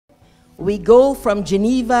we go from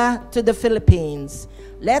Geneva to the Philippines.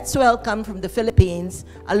 Let's welcome from the Philippines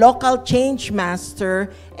a local change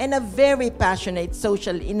master and a very passionate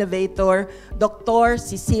social innovator, Dr.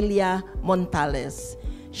 Cecilia Montales.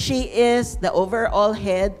 She is the overall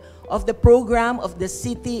head of the program of the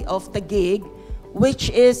city of Taguig, which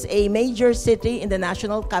is a major city in the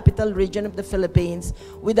National Capital Region of the Philippines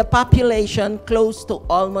with a population close to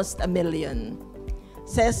almost 1 million.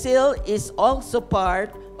 Cecil is also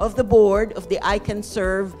part of the board of the I Can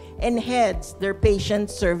Serve and heads their Patient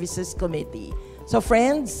Services Committee. So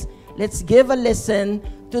friends, let's give a listen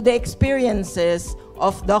to the experiences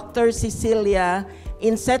of Dr. Cecilia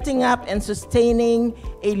in setting up and sustaining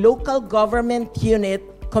a local government unit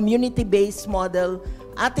community-based model,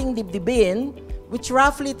 Ating Dibdibin, which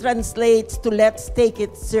roughly translates to Let's Take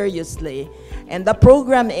It Seriously. And the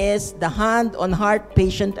program is the Hand on Heart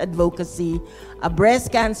Patient Advocacy, a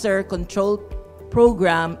breast cancer control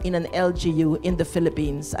program in an LGU in the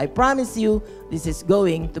Philippines. I promise you, this is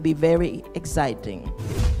going to be very exciting.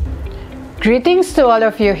 Greetings to all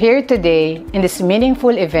of you here today in this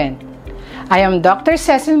meaningful event. I am Dr.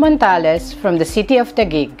 Cecil Montales from the city of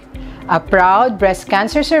Taguig, a proud breast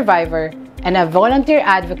cancer survivor and a volunteer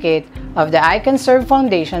advocate of the I Can Serve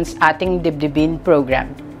Foundation's Ating Dibdibin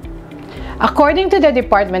program. According to the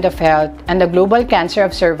Department of Health and the Global Cancer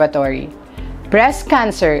Observatory, breast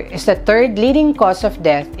cancer is the third leading cause of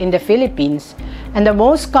death in the Philippines and the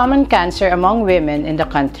most common cancer among women in the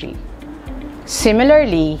country.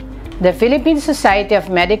 Similarly, the Philippine Society of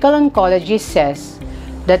Medical Oncology says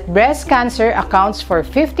that breast cancer accounts for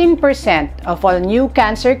 15% of all new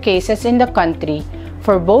cancer cases in the country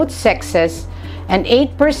for both sexes and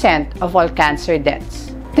 8% of all cancer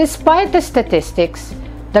deaths. Despite the statistics,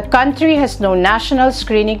 the country has no national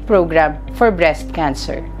screening program for breast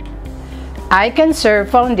cancer. I Can Serve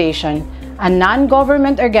Foundation, a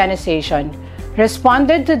non-government organization,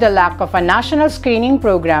 responded to the lack of a national screening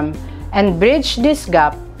program and bridged this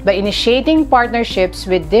gap by initiating partnerships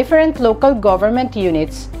with different local government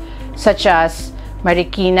units such as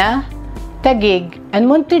Marikina, Taguig, and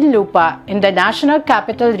Muntinlupa in the National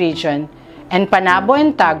Capital Region and Panabo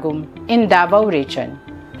and Tagum in Davao Region.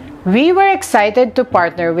 We were excited to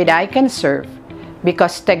partner with I Can Serve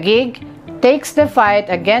because Taguig takes the fight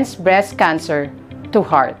against breast cancer to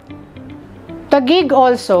heart. Taguig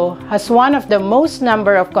also has one of the most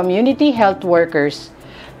number of community health workers,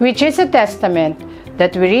 which is a testament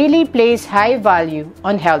that we really place high value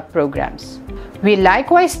on health programs. We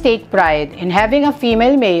likewise take pride in having a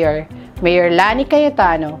female mayor, Mayor Lani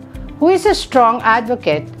Cayetano, who is a strong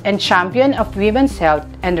advocate and champion of women's health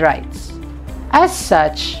and rights. As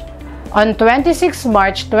such, on 26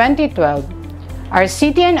 March 2012, our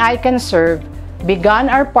city and I Can Serve began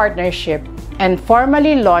our partnership and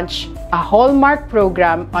formally launched a hallmark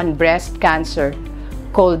program on breast cancer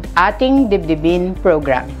called Ating Dibdibin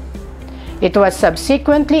program. It was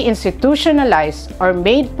subsequently institutionalized or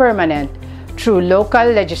made permanent through local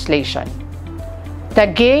legislation.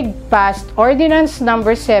 Taguig passed Ordinance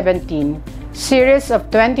Number 17, Series of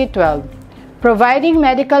 2012, providing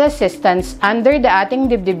medical assistance under the Ating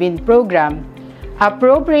Dibdibin program,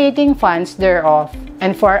 appropriating funds thereof,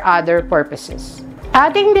 and for other purposes.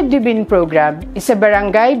 Ating Dibdibin program is a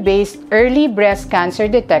barangay-based early breast cancer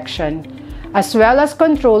detection as well as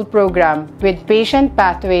control program with patient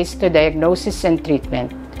pathways to diagnosis and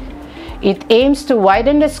treatment. It aims to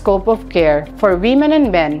widen the scope of care for women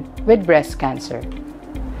and men with breast cancer.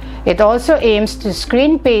 It also aims to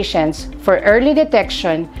screen patients for early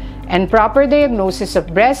detection and proper diagnosis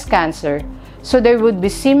of breast cancer so they would be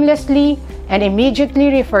seamlessly and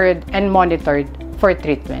immediately referred and monitored for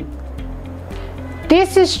treatment.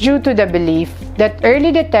 This is due to the belief that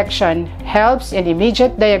early detection helps in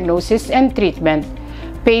immediate diagnosis and treatment,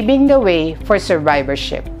 paving the way for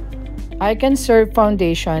survivorship. I Can Serve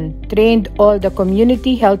Foundation trained all the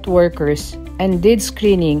community health workers and did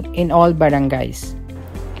screening in all barangays.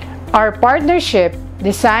 Our partnership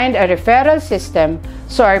designed a referral system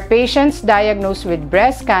so our patients diagnosed with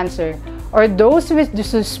breast cancer or those with the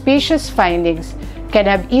suspicious findings can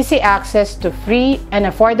have easy access to free and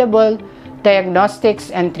affordable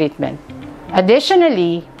diagnostics and treatment.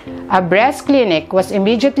 Additionally, a breast clinic was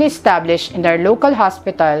immediately established in our local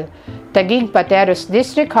hospital, Taguig Pateros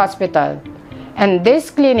District Hospital, and this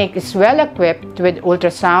clinic is well equipped with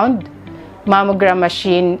ultrasound, mammogram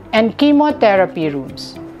machine, and chemotherapy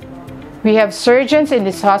rooms. We have surgeons in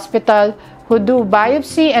this hospital who do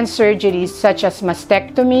biopsy and surgeries such as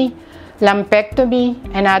mastectomy, lumpectomy,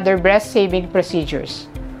 and other breast-saving procedures.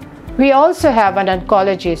 We also have an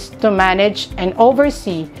oncologist to manage and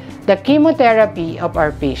oversee the chemotherapy of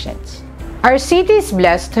our patients. Our city is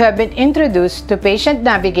blessed to have been introduced to Patient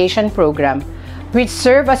Navigation Program, which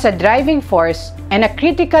served as a driving force and a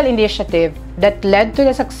critical initiative that led to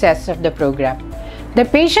the success of the program. The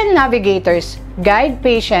patient navigators guide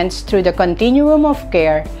patients through the continuum of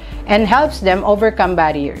care and helps them overcome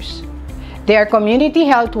barriers. They are community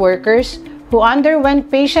health workers who underwent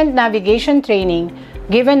patient navigation training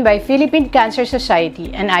given by Philippine Cancer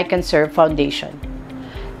Society and I Can Serve Foundation.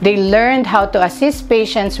 They learned how to assist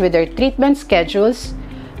patients with their treatment schedules,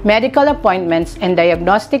 medical appointments, and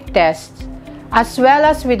diagnostic tests, as well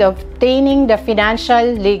as with obtaining the financial,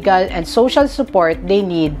 legal, and social support they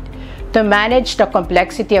need to manage the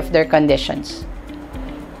complexity of their conditions.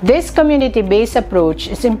 This community-based approach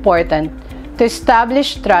is important to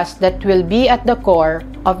establish trust that will be at the core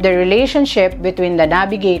of the relationship between the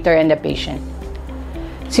navigator and the patient.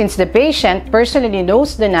 Since the patient personally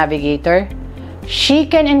knows the navigator, she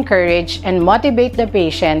can encourage and motivate the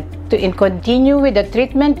patient to continue with the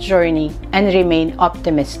treatment journey and remain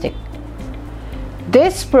optimistic.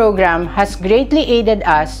 This program has greatly aided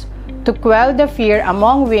us to quell the fear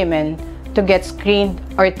among women to get screened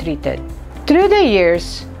or treated. Through the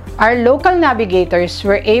years, our local navigators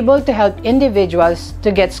were able to help individuals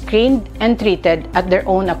to get screened and treated at their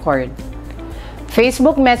own accord.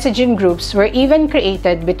 Facebook messaging groups were even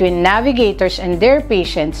created between navigators and their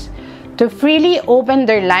patients to freely open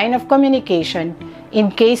their line of communication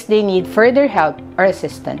in case they need further help or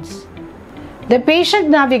assistance. The patient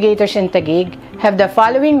navigators in Taguig have the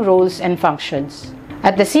following roles and functions.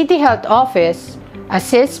 At the City Health Office,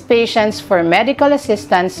 assist patients for medical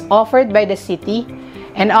assistance offered by the city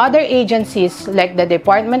and other agencies like the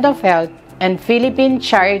Department of Health and Philippine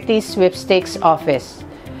Charity Sweepstakes Office.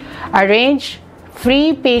 Arrange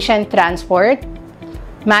free patient transport,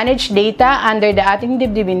 manage data under the Ating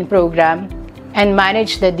Dibdibin program, and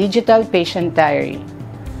manage the digital patient diary.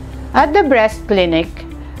 At the breast clinic,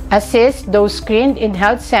 assist those screened in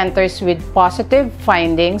health centers with positive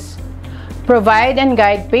findings, provide and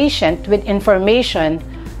guide patients with information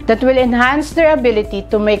that will enhance their ability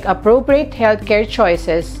to make appropriate healthcare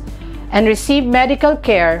choices and receive medical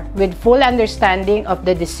care with full understanding of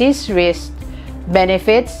the disease risk,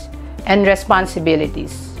 benefits, and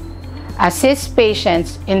responsibilities. Assist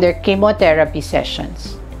patients in their chemotherapy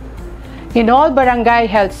sessions. In all barangay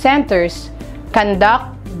health centers,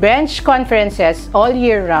 conduct branch conferences all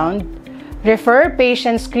year round, refer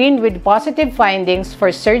patients screened with positive findings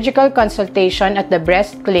for surgical consultation at the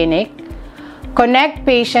breast clinic, connect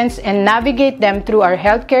patients and navigate them through our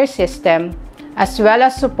healthcare system, as well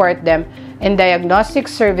as support them in diagnostic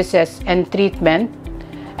services and treatment,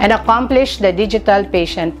 and accomplish the digital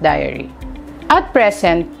patient diary. At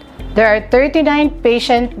present, there are 39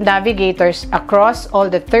 patient navigators across all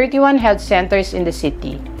the 31 health centers in the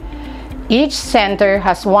city. Each center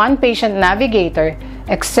has one patient navigator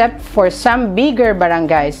except for some bigger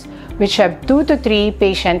barangays which have 2 to 3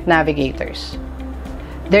 patient navigators.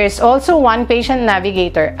 There is also one patient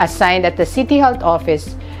navigator assigned at the City Health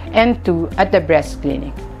Office and 2 at the breast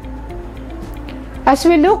clinic. As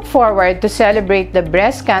we look forward to celebrate the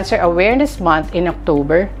Breast Cancer Awareness Month in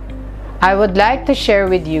October, I would like to share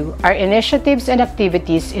with you our initiatives and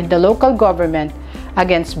activities in the local government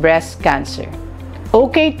against breast cancer.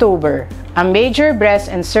 Oktober, a major breast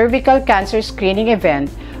and cervical cancer screening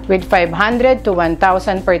event with 500 to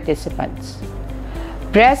 1,000 participants.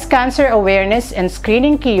 Breast cancer awareness and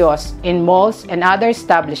screening kiosks in malls and other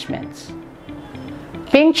establishments.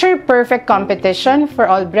 Picture Perfect competition for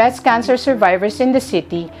all breast cancer survivors in the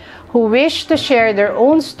city who wish to share their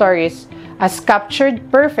own stories as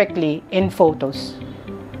captured perfectly in photos.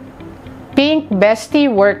 Pink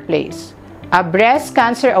Bestie Workplace, a breast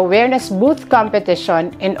cancer awareness booth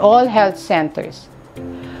competition in all health centers.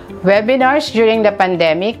 Webinars during the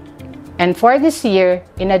pandemic, and for this year,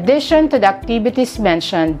 in addition to the activities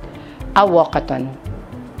mentioned, a walkathon.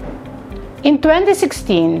 In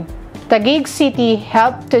 2016, Taguig City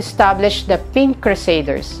helped to establish the Pink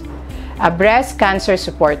Crusaders, a breast cancer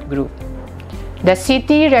support group. The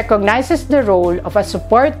city recognizes the role of a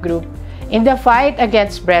support group in the fight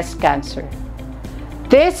against breast cancer.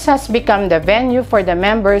 This has become the venue for the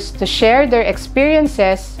members to share their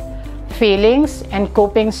experiences, feelings, and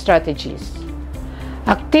coping strategies.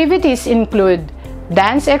 Activities include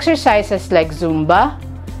dance exercises like Zumba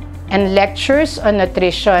and lectures on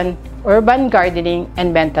nutrition, urban gardening,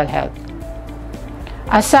 and mental health.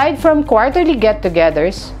 Aside from quarterly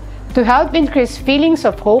get-togethers, to help increase feelings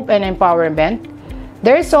of hope and empowerment,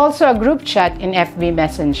 there is also a group chat in FB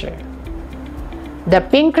Messenger. The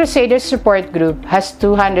Pink Crusaders support group has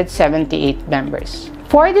 278 members.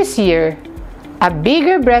 For this year, a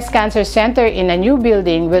bigger breast cancer center in a new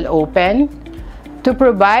building will open to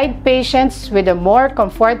provide patients with a more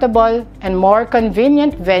comfortable and more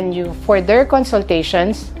convenient venue for their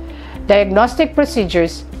consultations, diagnostic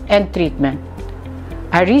procedures, and treatment.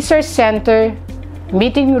 A research center,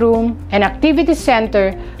 meeting room, and activity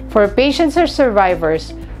center for patients or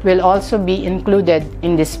survivors will also be included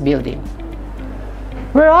in this building.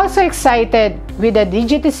 We're also excited with the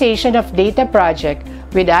digitization of data project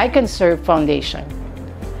with iConserve Foundation.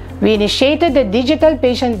 We initiated the digital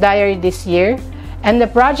patient diary this year, and the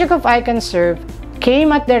project of iConserve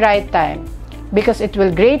came at the right time because it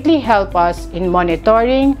will greatly help us in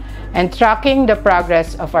monitoring and tracking the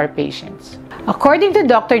progress of our patients. According to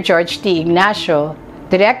Dr. George T. Ignacio,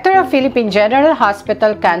 Director of Philippine General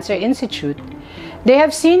Hospital Cancer Institute, they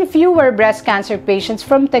have seen fewer breast cancer patients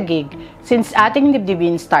from Taguig since Ating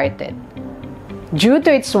Dibdibin started. Due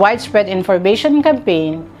to its widespread information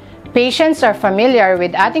campaign, patients are familiar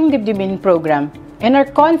with Ating Dibdibin program and are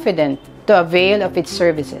confident to avail of its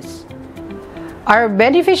services. Our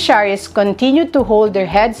beneficiaries continue to hold their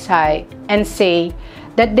heads high and say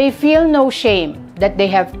that they feel no shame that they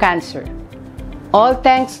have cancer, all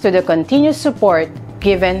thanks to the continuous support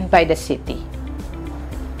given by the city.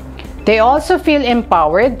 They also feel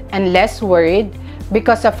empowered and less worried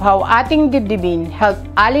because of how Ating Dibdibin helped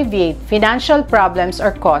alleviate financial problems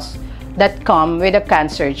or costs that come with a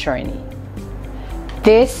cancer journey.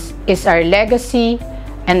 This is our legacy,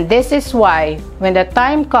 and this is why when the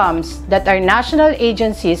time comes that our national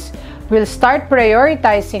agencies will start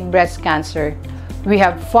prioritizing breast cancer, we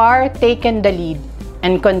have far taken the lead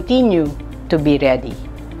and continue to be ready.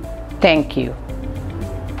 Thank you.